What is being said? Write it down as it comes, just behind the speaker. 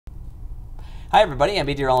Hi everybody, I'm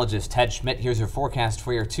meteorologist Ted Schmidt. Here's your forecast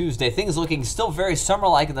for your Tuesday. Things looking still very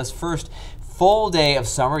summer-like in this first full day of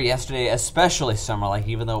summer. Yesterday especially summer-like,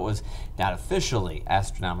 even though it was not officially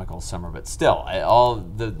astronomical summer, but still,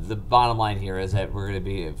 the bottom line here is that we're going to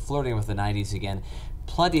be flirting with the 90s again.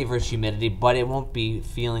 Plenty of rich humidity, but it won't be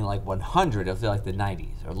feeling like 100. It'll feel like the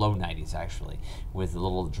 90s, or low 90s actually, with a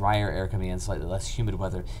little drier air coming in, slightly less humid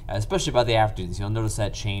weather, especially by the afternoons. You'll notice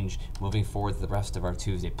that change moving forward to the rest of our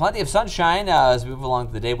Tuesday. Plenty of sunshine as we move along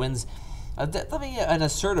to the day. Winds, there'll be an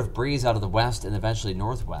assertive breeze out of the west and eventually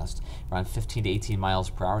northwest, around 15 to 18 miles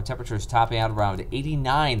per hour. Temperatures topping out around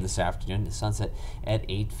 89 this afternoon. The sunset at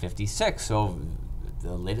 8:56. So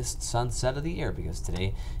the latest sunset of the year, because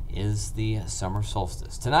today is the summer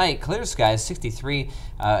solstice. Tonight, clear skies, 63,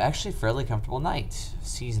 actually fairly comfortable night.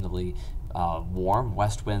 Seasonably warm,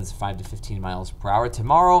 west winds 5 to 15 miles per hour.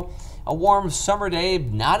 Tomorrow, a warm summer day,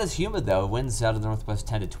 not as humid though. Winds out of the northwest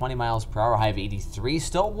 10 to 20 miles per hour, high of 83.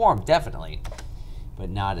 Still warm, definitely, but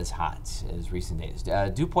not as hot as recent days.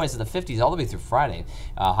 Dew points in the 50s all the way through Friday.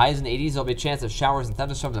 Highs in the 80s. There'll be a chance of showers and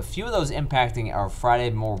thunderstorms. A few of those impacting our Friday.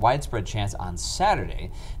 More widespread chance on Saturday.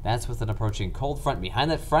 That's with an approaching cold front. Behind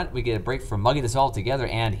that front, we get a break from mugginess altogether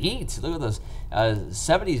and heat. Look at those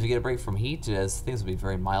 70s. We get a break from heat as things will be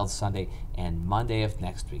very mild Sunday and Monday of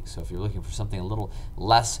next week. So if you're looking for something a little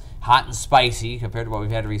less hot and spicy compared to what we've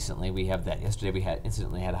had recently, we have that. Yesterday we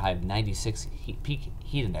incidentally had a high of 96 peak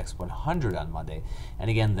heat index, 100 on Monday. And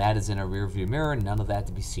again, that is in a rearview mirror. None of that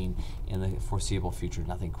to be seen in the foreseeable future.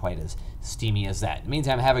 Nothing quite as steamy as that. In the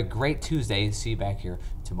meantime, have a great Tuesday. See you back here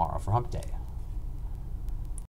tomorrow for Hump Day.